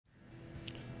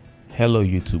Hello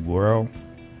YouTube world,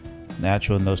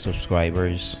 natural no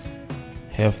subscribers,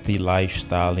 healthy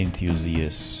lifestyle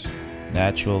enthusiasts,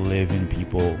 natural living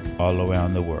people all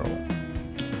around the world.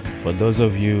 For those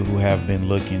of you who have been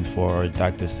looking for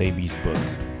Dr. Sebi's book,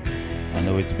 I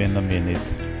know it's been a minute,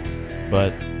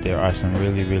 but there are some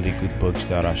really good books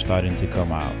that are starting to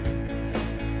come out.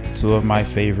 Two of my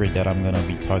favorite that I'm going to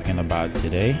be talking about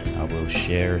today. I will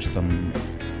share some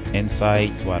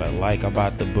insights, what I like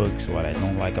about the books, what I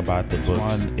don't like about the books.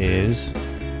 One is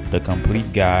The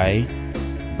Complete Guide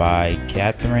by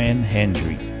Catherine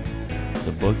Hendry.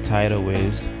 The book title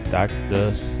is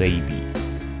Dr.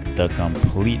 Sebi, The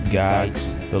Complete Guide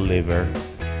to Liver,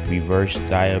 Reverse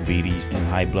Diabetes and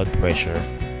High Blood Pressure,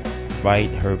 Fight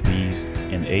Herpes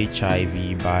and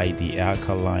HIV by the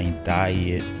Alkaline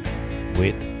Diet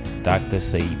with Dr.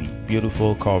 Sebi.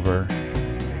 Beautiful cover,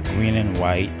 green and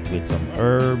white with some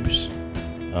herbs,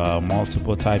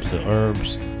 multiple types of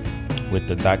herbs with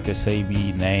the Dr.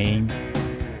 Sebi name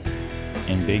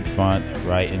in big font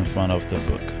right in front of the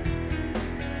book.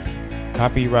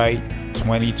 Copyright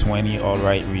 2020, all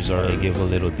right reserved. They give a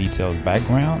little details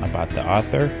background about the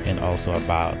author and also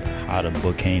about how the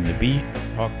book came to be.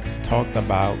 Talked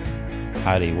about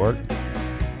how they work,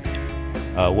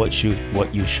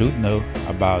 what you should know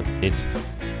about its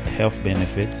health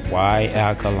benefits, why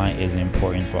alkaline is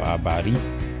important for our body,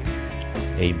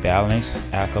 a balanced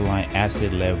alkaline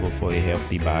acid level for a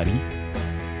healthy body,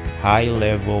 high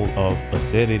level of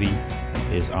acidity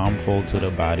is harmful to the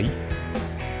body,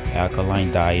 alkaline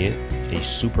diet, a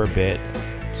super bet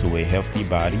to a healthy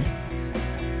body,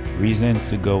 reason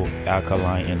to go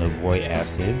alkaline and avoid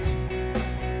acids,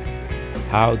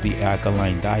 how the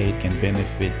alkaline diet can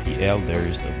benefit the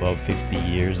elders above 50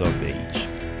 years of age.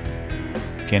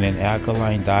 Can an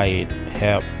alkaline diet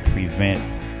help prevent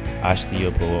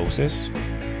osteoporosis?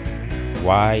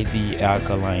 Why the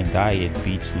alkaline diet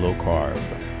beats low carb?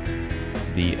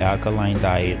 The alkaline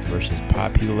diet versus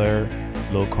popular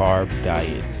low carb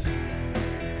diets.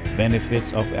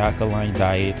 Benefits of alkaline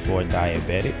diet for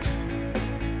diabetics.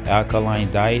 Alkaline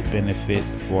diet benefit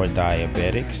for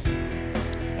diabetics.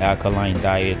 Alkaline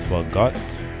diet for gut.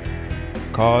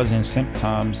 Cause and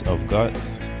symptoms of gut.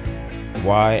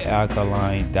 Why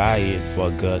alkaline diet for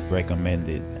gut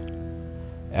recommended?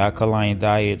 Alkaline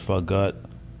diet for gut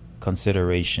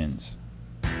considerations.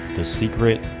 The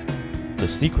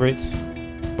secrets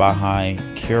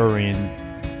behind curing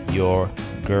your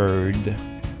GERD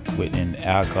with an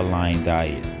alkaline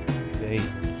diet.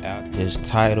 Is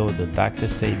titled the Dr.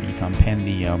 Sebi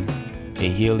Compendium, A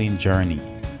Healing Journey.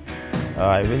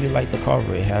 I really like the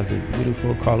cover. It has a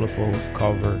beautiful, colorful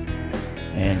cover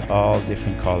in all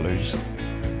different colors,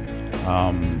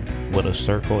 with a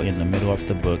circle in the middle of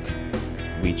the book,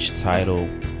 which titled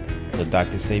the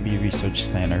Dr. Sebi Research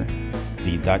Center,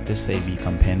 the Dr. Sebi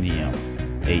Compendium,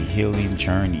 A Healing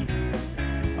Journey.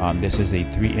 This is a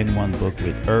 3-in-1 book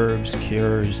with herbs,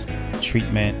 cures,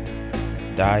 treatment,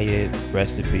 diet,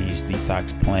 recipes,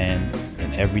 detox plan,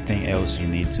 and everything else you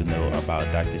need to know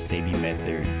about Dr. Sebi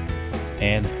method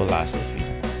and philosophy.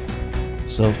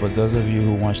 So for those of you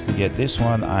who wants to get this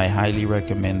one, I highly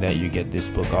recommend that you get this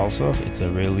book also. It's a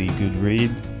really good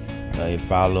read. I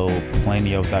follow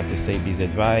plenty of Dr. Sebi's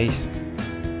advice,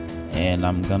 and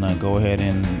I'm gonna go ahead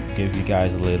and give you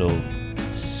guys a little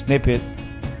snippet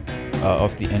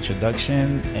of the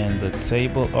introduction and the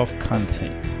table of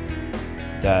content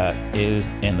that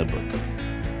is in the book.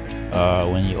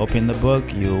 When you open the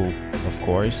book, you'll of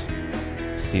course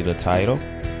see the title.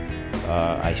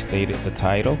 I stated the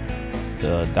title,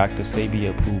 the Dr. Sebi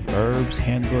Approved Herbs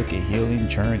Handbook, A Healing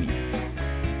Journey.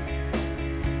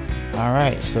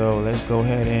 Alright, so let's go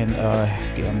ahead and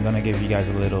I'm going to give you guys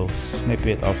a little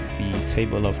snippet of the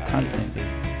table of content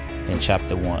in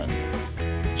Chapter 1.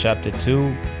 Chapter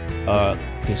 2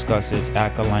 discusses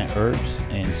alkaline herbs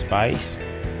and spice,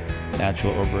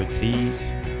 natural herbal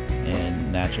teas,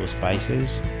 and natural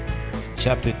spices.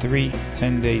 Chapter 3,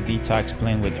 10-day detox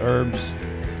plan with herbs.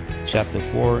 Chapter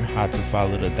 4, how to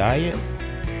follow the diet.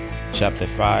 Chapter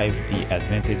 5, the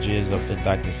advantages of the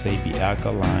Dr. Sebi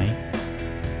Alkaline.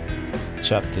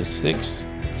 Chapter 6,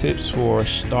 tips for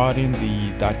starting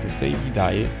the Dr. Sebi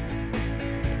diet.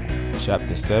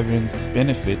 Chapter 7,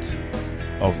 benefits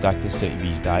of Dr.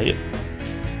 Sebi's diet.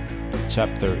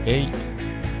 Chapter 8,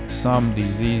 some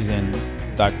disease and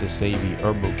Dr. Sebi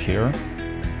herbal cure.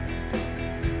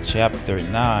 Chapter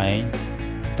 9,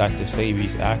 Dr.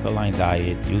 Sebi's alkaline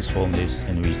diet, usefulness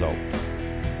and result.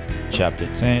 Chapter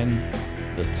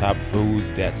 10, the top food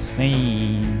that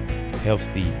seem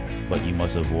healthy but you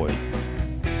must avoid.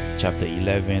 Chapter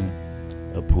 11,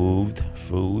 approved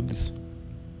foods.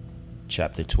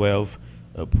 Chapter 12,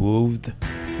 approved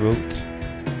fruit,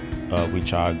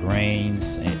 which are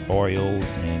grains and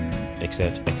oils and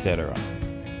etc.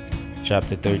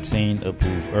 Chapter 13,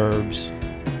 approved herbs,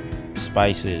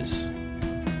 spices.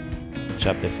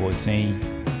 Chapter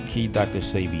 14, key Dr.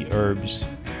 Sebi herbs.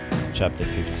 Chapter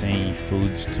 15,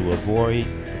 foods to avoid.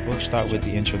 The book starts with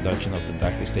the introduction of the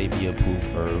Dr. Sebi approved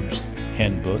herbs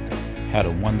handbook.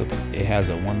 It has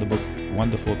a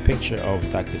wonderful picture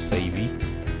of Dr. Sebi,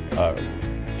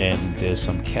 and there's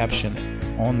some caption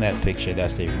on that picture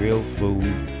that say real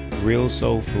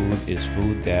soul food is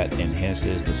food that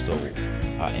enhances the soul.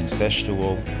 Our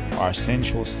ancestral, our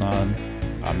sensual sun,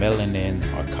 our melanin,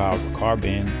 our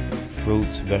carbon,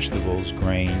 fruits, vegetables,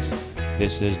 grains.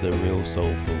 This is the real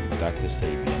soul food, Dr.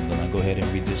 Sebi. I'm gonna go ahead and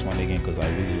read this one again because I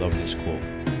really love this quote.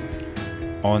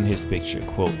 On his picture,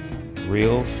 quote,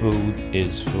 real food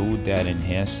is food that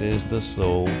enhances the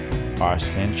soul, our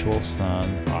sensual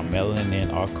sun, our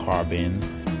melanin, our carbon,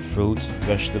 fruits,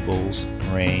 vegetables,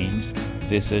 grains.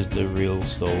 This is the real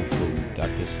soul food,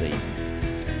 Dr. Sebi.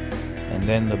 And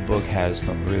then the book has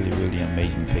some really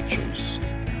amazing pictures.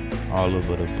 All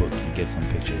over the book you get some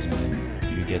pictures, and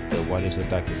then you get the what is the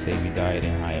Dr. Sebi diet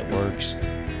and how it works.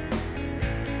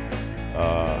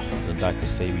 The Dr.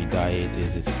 Sebi diet,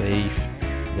 is it safe?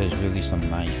 There's really some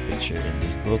nice picture in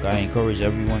this book. I encourage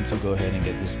everyone to go ahead and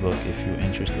get this book if you're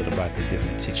interested about the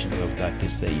different teachings of Dr.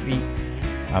 Sebi.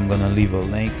 I'm gonna leave a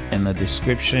link in the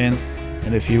description,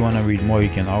 and if you want to read more, you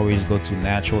can always go to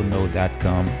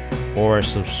naturalknow.com or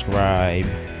subscribe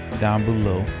down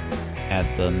below at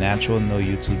the Natural Know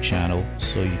YouTube channel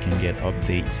so you can get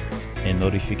updates and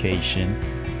notification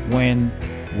when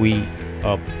we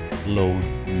upload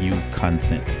new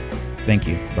content. Thank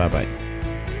you. Bye bye.